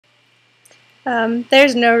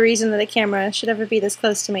There's no reason that a camera should ever be this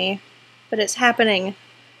close to me, but it's happening.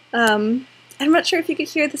 I'm not sure if you could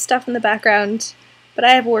hear the stuff in the background, but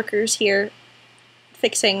I have workers here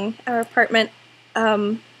fixing our apartment,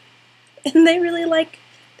 and they really like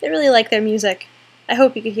their music. I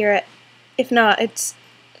hope you could hear it. If not, it's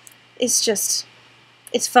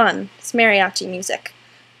fun. It's mariachi music.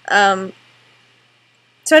 So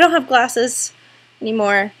I don't have glasses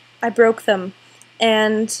anymore. I broke them,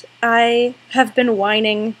 and I have been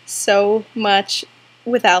whining so much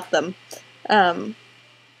without them.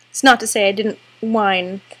 It's not to say I didn't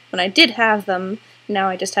whine when I did have them. Now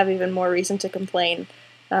I just have even more reason to complain.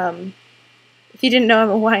 If you didn't know I'm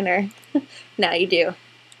a whiner, now you do.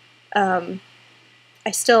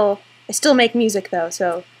 I still make music though,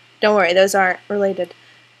 so don't worry, those aren't related.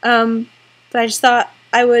 But I just thought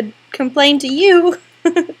I would complain to you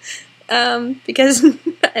because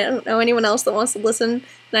I don't know anyone else that wants to listen,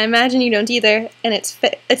 and I imagine you don't either, and it's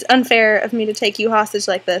unfair of me to take you hostage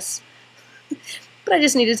like this. But I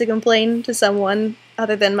just needed to complain to someone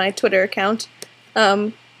other than my Twitter account.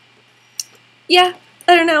 Yeah,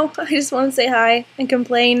 I don't know, I just want to say hi and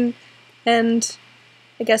complain, and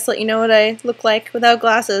I guess let you know what I look like without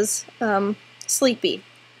glasses. Sleepy.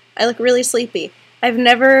 I look really sleepy. I've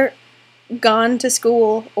never gone to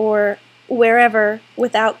school or wherever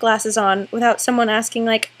without glasses on, without someone asking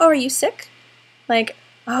like, oh, are you sick? Like,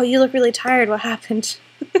 oh, you look really tired, what happened?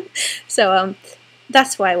 So,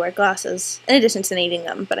 that's why I wear glasses, in addition to needing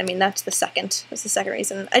them, but I mean, that's the second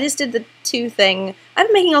reason. I just did the two thing. I've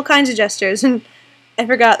been making all kinds of gestures, and I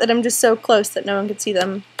forgot that I'm just so close that no one could see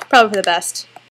them. Probably for the best.